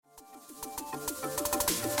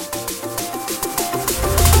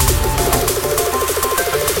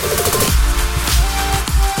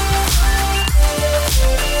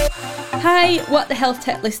Hi, What the Health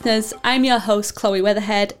Tech listeners. I'm your host, Chloe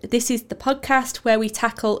Weatherhead. This is the podcast where we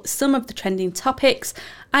tackle some of the trending topics,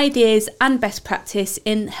 ideas and best practice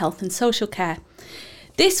in health and social care.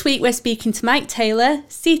 This week we're speaking to Mike Taylor,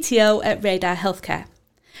 CTO at Radar Healthcare.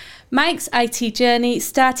 Mike's IT journey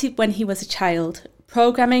started when he was a child.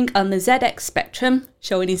 Programming on the ZX Spectrum,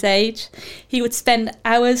 showing his age, he would spend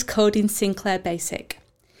hours coding Sinclair Basic.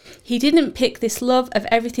 He didn't pick this love of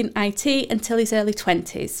everything IT until his early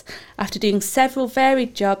 20s, after doing several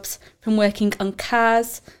varied jobs from working on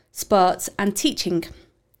cars, sports and teaching.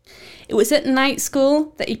 It was at night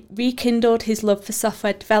school that he rekindled his love for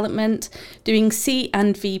software development, doing C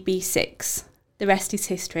and VB6. The rest is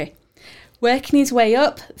history. Working his way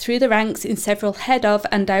up through the ranks in several head of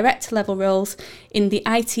and director level roles in the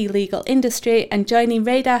IT legal industry and joining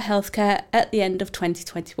Radar Healthcare at the end of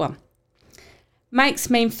 2021. Mike's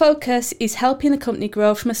main focus is helping the company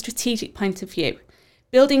grow from a strategic point of view,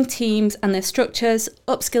 building teams and their structures,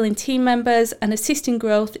 upskilling team members and assisting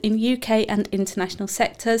growth in UK and international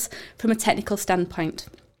sectors from a technical standpoint.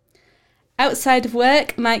 Outside of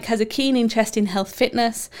work, Mike has a keen interest in health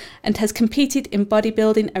fitness and has competed in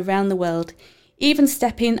bodybuilding around the world, even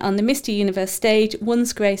stepping on the Mr. Universe stage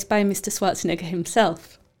once graced by Mr. Schwarzenegger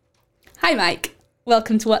himself. Hi Mike,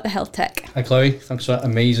 welcome to What the Health Tech. Hi Chloe, thanks for that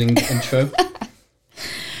amazing intro.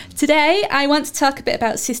 Today, I want to talk a bit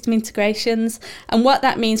about system integrations and what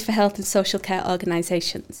that means for health and social care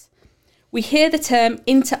organisations. We hear the term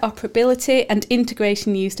interoperability and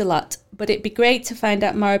integration used a lot, but it'd be great to find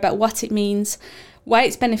out more about what it means, why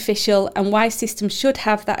it's beneficial, and why systems should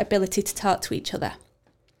have that ability to talk to each other.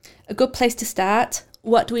 A good place to start,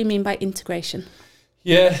 what do we mean by integration?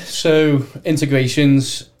 Yeah, so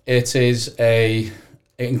integrations, it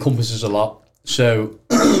encompasses a lot. So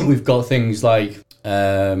we've got things like,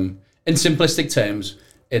 in simplistic terms,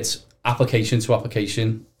 it's application to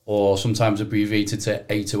application, or sometimes abbreviated to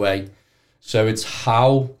A to A. So it's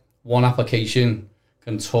how one application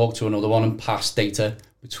can talk to another one and pass data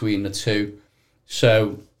between the two.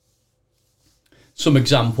 So some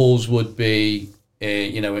examples would be,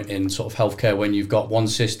 in sort of healthcare, when you've got one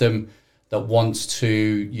system that wants to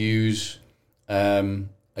use a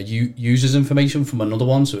user's information from another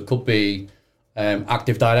one. So it could be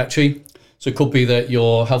Active Directory. So it could be that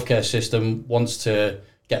your healthcare system wants to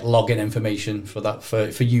get login information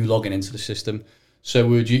for you logging into the system. So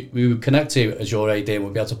we would connect to Azure AD and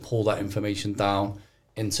we'll be able to pull that information down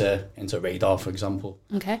into Radar, for example.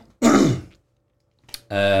 Okay.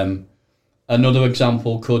 Another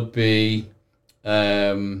example could be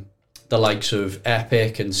the likes of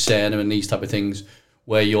Epic and Cerner and these type of things,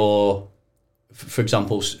 where you're, for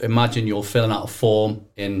example, imagine you're filling out a form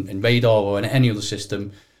in Radar or in any other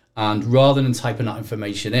system, and rather than typing that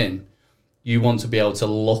information in, you want to be able to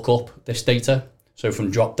look up this data. So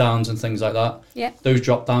from drop-downs and things like that, yeah, those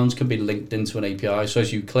drop-downs can be linked into an API. So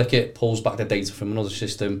as you click it pulls back the data from another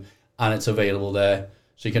system and it's available there.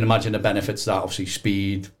 So you can imagine the benefits of that, obviously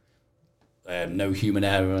speed, no human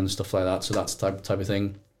error and stuff like that. So that's the type of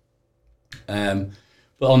thing. But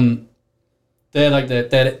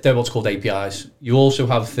they're what's called APIs. You also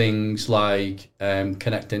have things like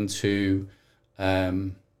connecting to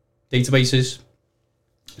databases.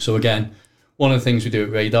 So again, one of the things we do at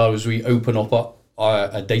Radar is we open up a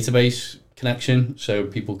database connection so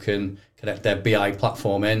people can connect their BI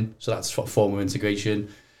platform in. So that's a form of integration.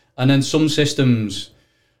 And then some systems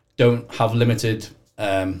don't have limited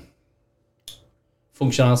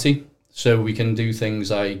functionality. So we can do things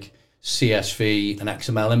like CSV and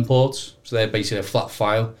XML imports. So they're basically a flat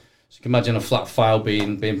file. So you can imagine a flat file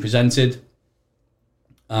being presented,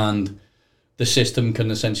 and the system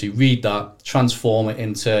can essentially read that, transform it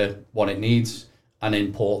into what it needs, and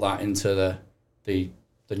import that into the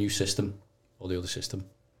new system or the other system.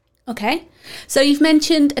 Okay, so you've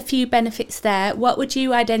mentioned a few benefits there. What would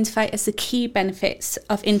you identify as the key benefits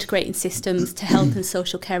of integrating systems to health and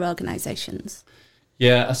social care organisations?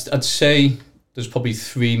 Yeah, I'd say there's probably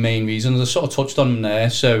three main reasons. I sort of touched on them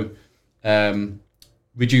there. So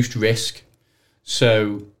reduced risk.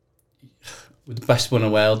 So with the best one in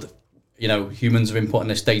the world, humans are inputting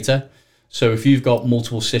this data. So if you've got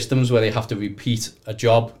multiple systems where they have to repeat a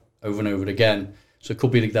job over and over again, so it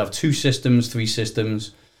could be that they have 2 systems, 3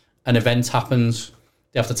 systems, an event happens,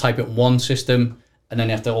 they have to type it in one system, and then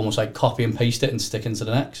they have to almost like copy and paste it and stick into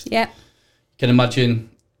the next. Yeah. You can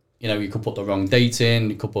imagine, you could put the wrong date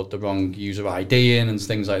in, you could put the wrong user ID in and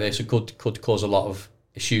things like this. It could cause a lot of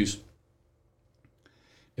issues.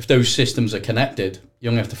 If those systems are connected, you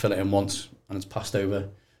only have to fill it in once and it's passed over.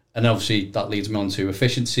 And obviously that leads me on to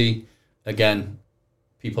efficiency. Again,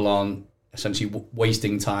 people aren't essentially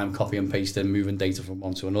wasting time copy and pasting, moving data from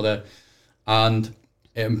one to another. and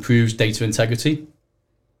it improves data integrity.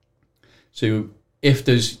 So if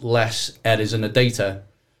there's less errors in the data,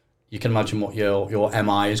 you can imagine what your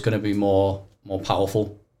MI is going to be more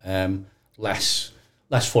powerful, less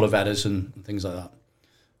full of errors and things like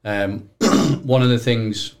that. One of the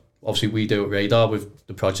things obviously we do at Radar with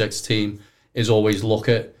the projects team is always look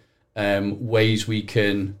at ways we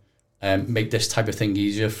can make this type of thing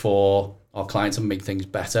easier for our clients and make things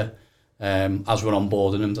better as we're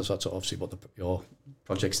onboarding them. That's obviously what your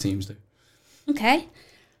projects teams do. Okay.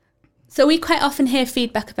 So we quite often hear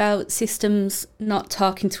feedback about systems not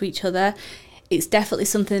talking to each other. It's definitely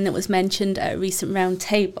something that was mentioned at a recent round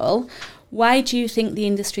table. Why do you think the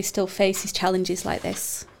industry still faces challenges like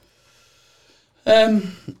this? Do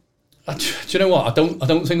you know what? I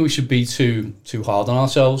don't think we should be too hard on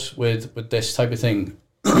ourselves with this type of thing,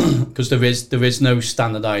 because there is no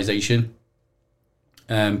standardization.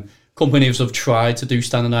 Companies have tried to do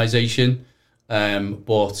standardization,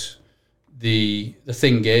 but the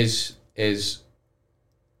thing is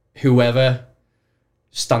whoever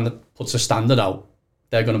puts a standard out,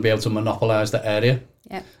 they're going to be able to monopolize that area.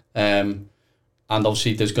 Yeah. And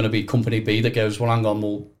obviously there's going to be company B that goes, well, hang on,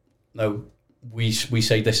 well, no, we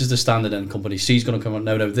say this is the standard, and company C is going to come on,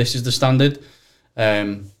 no, this is the standard.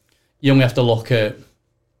 You only have to look at,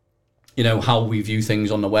 how we view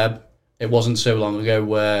things on the web. It wasn't so long ago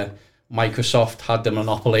where Microsoft had the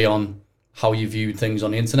monopoly on how you viewed things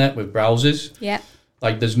on the internet with browsers. Yeah.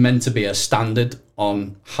 Like there's meant to be a standard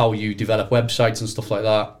on how you develop websites and stuff like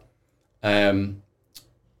that, and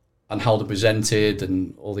how they're presented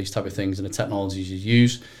and all these type of things and the technologies you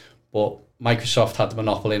use. But Microsoft had the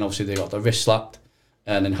monopoly, and obviously they got their wrist slapped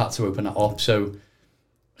and then had to open that up. So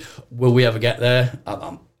will we ever get there?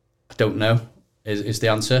 I don't know, is the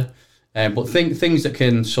answer. But things that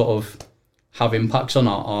can sort of have impacts on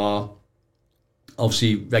are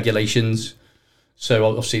obviously regulations. So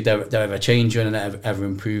obviously they're ever changing and ever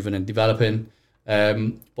improving and developing.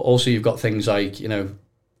 But also you've got things like,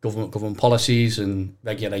 government policies and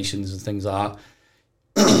regulations and things like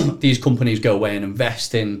that. These companies go away and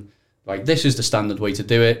invest in, right, this is the standard way to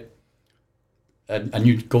do it. A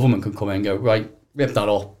new government can come in and go, right, rip that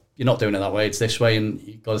up. You're not doing it that way, it's this way. And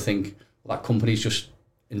you've got to think, well, that company's just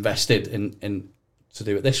invested in to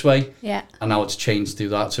do it this way. Yeah. And now it's changed to do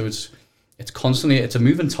that. So it's constantly, it's a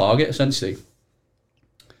moving target, essentially.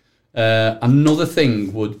 Another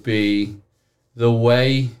thing would be the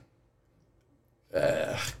way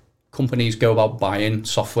companies go about buying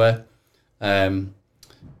software.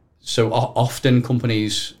 So often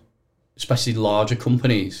companies, especially larger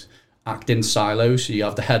companies, act in silos. So you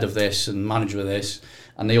have the head of this and manager of this,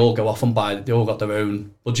 and they all go off and they all got their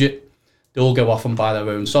own budget. They all go off and buy their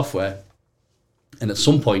own software. And at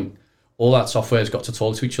some point, all that software has got to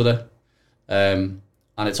talk to each other. And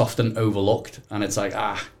it's often overlooked. And it's like,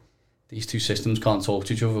 these two systems can't talk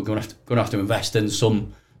to each other. We're going to have to invest in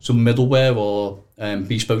some middleware or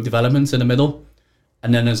bespoke development in the middle.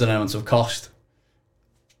 And then there's an element of cost.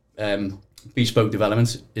 Bespoke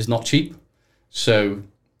development is not cheap. So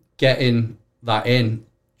getting that in,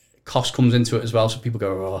 cost comes into it as well. So people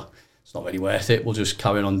go, it's not really worth it. We'll just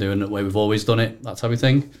carry on doing it the way we've always done it, that type of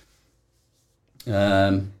thing.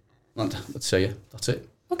 Let's say that's it.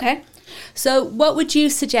 Okay. So what would you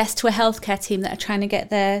suggest to a healthcare team that are trying to get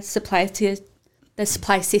their supply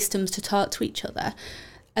systems to talk to each other?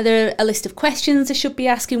 Are there a list of questions they should be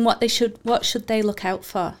asking? What should they look out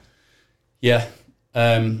for? Yeah.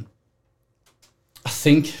 I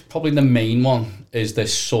think probably the main one is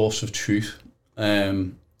this source of truth.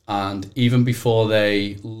 And even before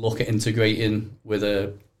they look at integrating with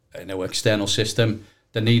a external system,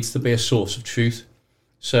 there needs to be a source of truth.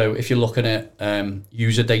 So if you're looking at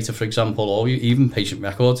user data, for example, or even patient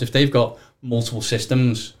records, if they've got multiple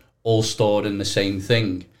systems all stored in the same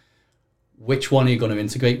thing, which one are you going to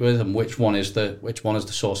integrate with, and which one is the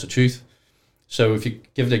source of truth? So if you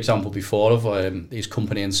give the example before of these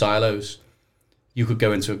company in silos, you could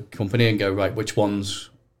go into a company and go, right, which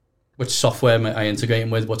software am I integrating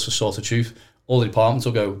with? What's the source of truth? All the departments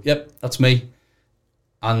will go, yep, that's me.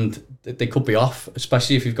 And they could be off,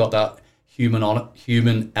 especially if you've got that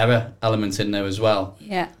human error element in there as well.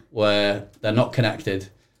 Yeah. Where they're not connected.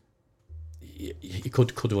 You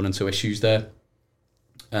could run into issues there.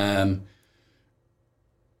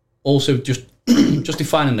 Also, just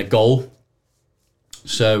defining the goal.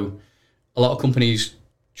 So a lot of companies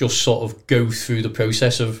just sort of go through the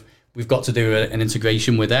process of, we've got to do an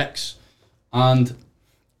integration with X, and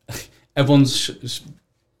everyone's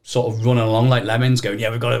sort of running along like lemons, going, yeah,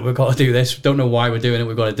 we've got to do this. We don't know why we're doing it.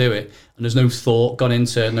 We've got to do it, and there's no thought gone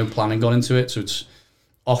into, no planning gone into it. So it's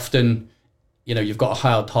often you've got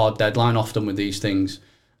a hard deadline often with these things,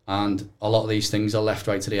 and a lot of these things are left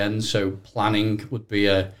right to the end. So planning would be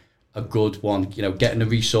a good one. Getting the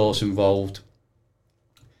resource involved.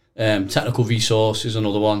 Technical resource is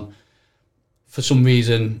another one. For some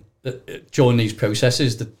reason, during these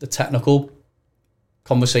processes, the technical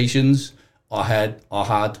conversations are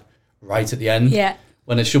had right at the end. Yeah.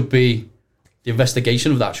 When it should be, the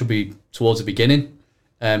investigation of that should be towards the beginning,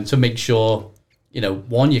 to make sure,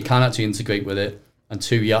 one, you can actually integrate with it, and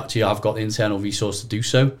two, you actually have got the internal resource to do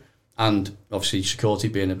so. And obviously security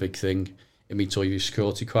being a big thing, it meets all your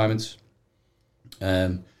security requirements.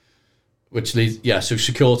 Which leads, so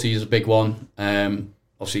security is a big one.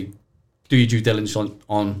 Obviously, do your due diligence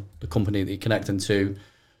on the company that you're connecting to.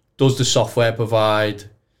 Does the software provide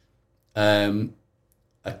a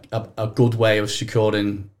good way of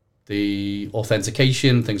securing the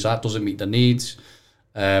authentication, things like that? Does it meet the needs?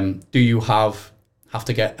 Do you have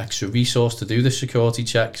to get extra resource to do the security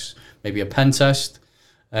checks? Maybe a pen test.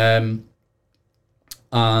 And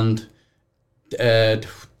data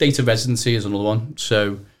residency is another one.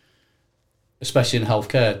 So especially in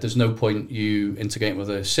healthcare, there's no point you integrating with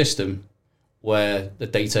a system where the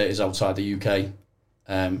data is outside the UK.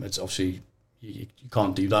 It's obviously, you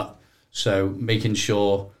can't do that. So making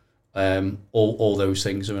sure all those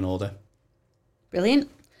things are in order.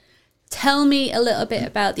 Brilliant. Tell me a little bit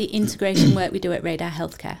about the integration work we do at Radar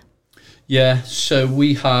Healthcare. Yeah, so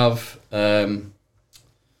we have, I'm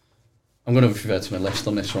going to refer to my list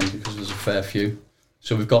on this one because there's a fair few.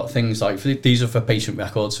 So we've got things like, these are for patient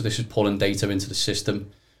records, so this is pulling data into the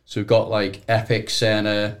system. So we've got like Epic,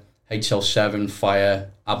 Cerner, HL7, Fire,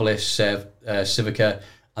 Abilis, Civica,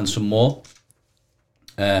 and some more.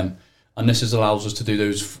 And this allows us to do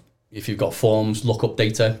those, if you've got forms, look up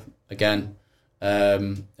data, again,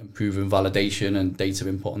 improving validation and data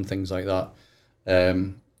input and things like that.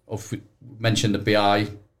 If we mentioned the BI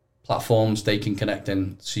platforms, they can connect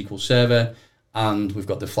in SQL Server, and we've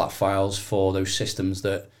got the flat files for those systems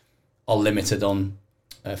that are limited on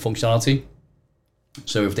functionality.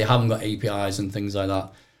 So if they haven't got APIs and things like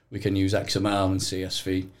that, we can use XML and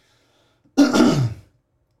CSV.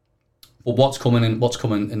 But what's coming in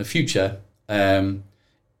the future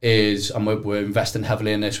is, and we're investing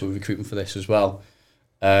heavily in this, we're recruiting for this as well.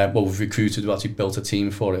 We've recruited, we've actually built a team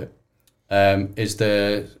for it, is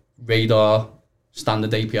the Radar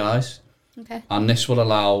standard APIs. Okay. And this will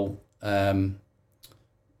allow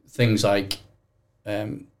things like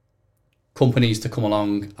companies to come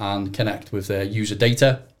along and connect with their user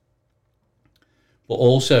data, but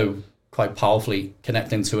also quite powerfully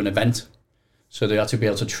connect into an event. So they have to be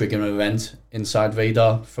able to trigger an event inside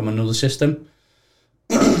Radar from another system.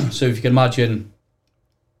 So if you can imagine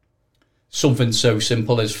something so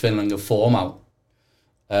simple as filling a form out,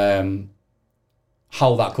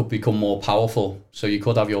 how that could become more powerful. So you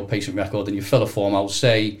could have your patient record and you fill a form out,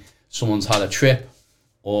 say someone's had a trip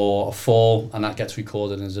or a fall, and that gets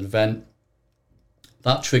recorded as an event.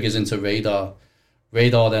 That triggers into Radar.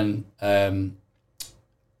 Radar then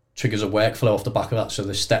triggers a workflow off the back of that, so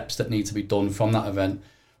the steps that need to be done from that event.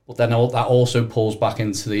 But then that also pulls back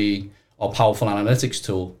into our powerful analytics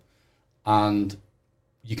tool, and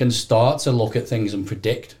you can start to look at things and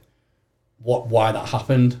predict why that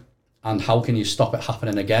happened and how can you stop it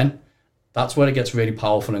happening again. That's where it gets really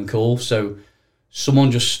powerful and cool. So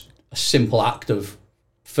someone just a simple act of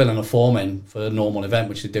filling a form in for a normal event,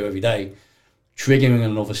 which they do every day, triggering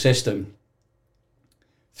another system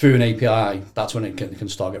through an API, that's when it can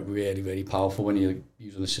start getting really, really powerful when you're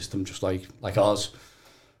using a system just like ours.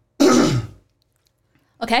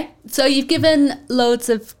 Okay, so you've given loads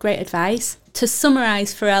of great advice. To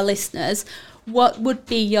summarise for our listeners, what would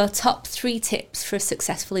be your top 3 tips for a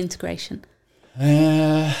successful integration?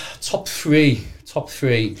 Top three.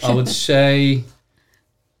 I would say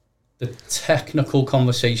the technical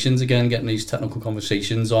conversations, again, getting these technical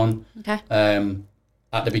conversations on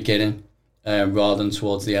at the beginning rather than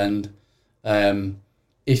towards the end.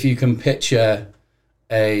 If you can picture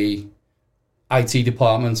a IT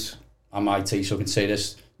department, I'm IT, so I can say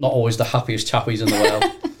this, not always the happiest chappies in the world.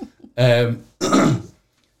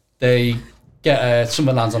 They get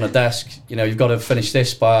something lands on a desk, you've got to finish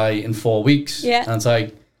this in 4 weeks. Yeah. And it's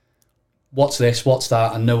like, what's this, what's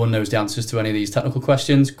that? And no one knows the answers to any of these technical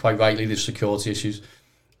questions. Quite rightly, there's security issues.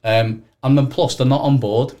 And then plus, they're not on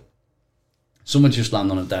board. Someone just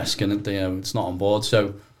land on a desk and it's not on board.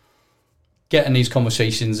 So getting these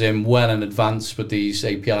conversations in well in advance with these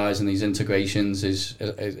APIs and these integrations is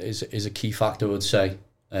a key factor, I would say.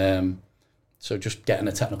 So just getting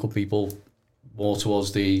the technical people more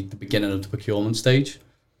towards the beginning of the procurement stage.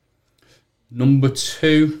 Number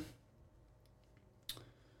 2,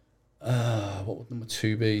 what would number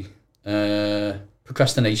 2 be?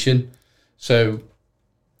 Procrastination. So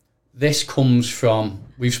this comes from,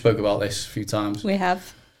 we've spoke about this a few times. We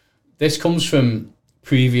have. This comes from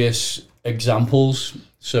previous examples.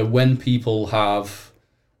 So when people have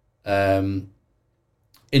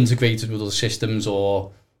integrated with other systems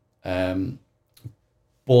or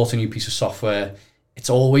bought a new piece of software, it's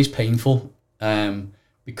always painful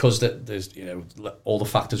because there's all the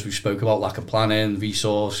factors we spoke about, lack of planning,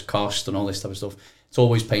 resource, cost, and all this type of stuff. It's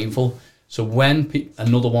always painful. So when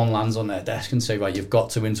another one lands on their desk and say, right, you've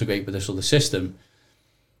got to integrate with this other system,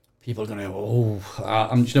 people are going to go,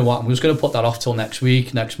 you know what, I'm just going to put that off till next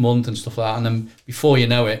week, next month and stuff like that. And then before you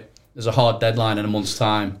know it, there's a hard deadline in a month's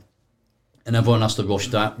time and everyone has to rush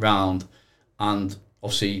that round. And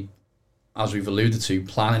obviously, as we've alluded to,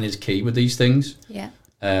 planning is key with these things. Yeah.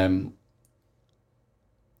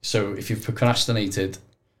 So if you've procrastinated,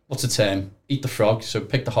 what's the term? Eat the frog. So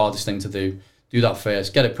pick the hardest thing to do that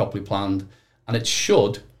first, get it properly planned. And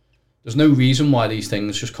there's no reason why these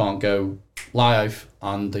things just can't go live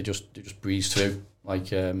and they just breeze through,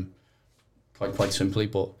 like quite simply.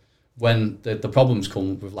 But when the problems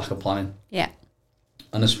come with lack of planning. Yeah.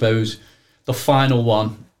 And I suppose the final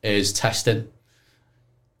one is testing.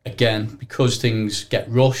 Again, because things get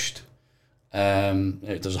rushed,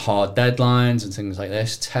 there's hard deadlines and things like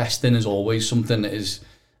this, testing is always something that is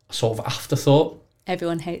a sort of afterthought.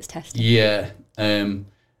 Everyone hates testing. Yeah. I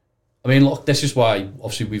mean, look, this is why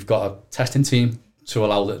obviously we've got a testing team to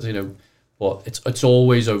allow that, but it's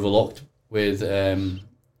always overlooked with in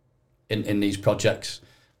these projects,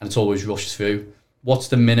 and it's always rushed through. What's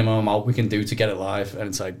the minimum amount we can do to get it live? And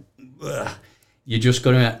it's like, you're just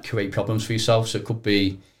going to create problems for yourself. So it could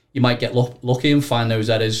be, you might get lucky and find those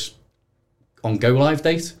errors on go live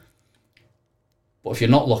date. But if you're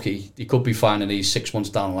not lucky, you could be finding these 6 months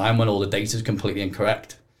down the line when all the data is completely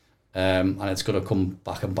incorrect. And it's going to come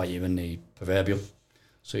back and bite you in the proverbial.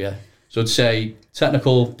 So yeah. So I'd say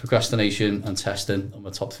technical, procrastination and testing are my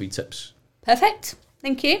top 3 tips. Perfect.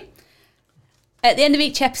 Thank you. At the end of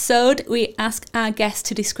each episode, we ask our guests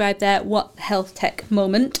to describe their what health tech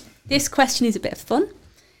moment. This question is a bit of fun.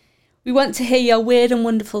 We want to hear your weird and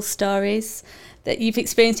wonderful stories that you've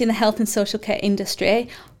experienced in the health and social care industry,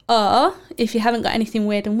 or if you haven't got anything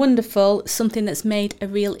weird and wonderful, something that's made a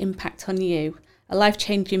real impact on you, a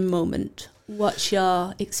life-changing moment. What's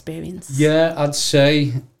your experience? Yeah, I'd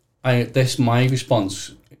say my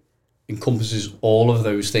response encompasses all of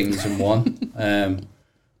those things in one.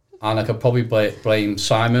 And I could probably blame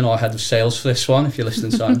Simon, our head of sales, for this one, if you're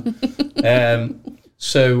listening, Simon.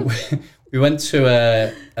 So we went to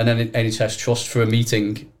an NHS trust for a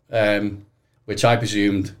meeting, which I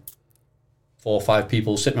presumed 4 or 5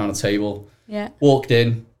 people sitting around a table. Yeah. Walked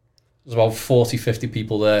in, there's about 40, 50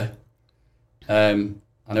 people there. And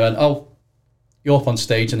I went, oh, you're up on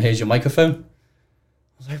stage and here's your microphone. I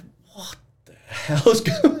was like, what the hell's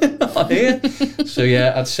going on here? So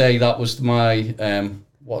yeah, I'd say that was my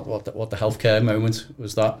what the healthcare moment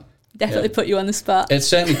was that. Definitely put you on the spot. It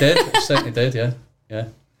certainly did. It certainly did, yeah.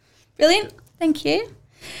 Brilliant. Thank you.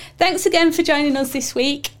 Thanks again for joining us this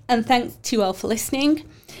week, and thanks to you all for listening.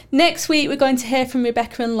 Next week, we're going to hear from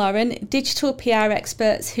Rebecca and Lauren, digital PR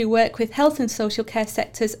experts who work with health and social care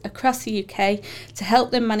sectors across the UK to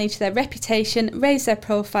help them manage their reputation, raise their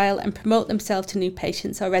profile and promote themselves to new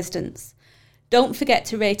patients or residents. Don't forget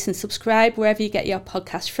to rate and subscribe wherever you get your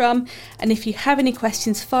podcast from. And if you have any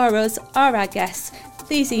questions for us or our guests,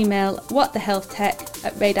 please email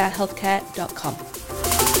whatthehealthtech@radarhealthcare.com.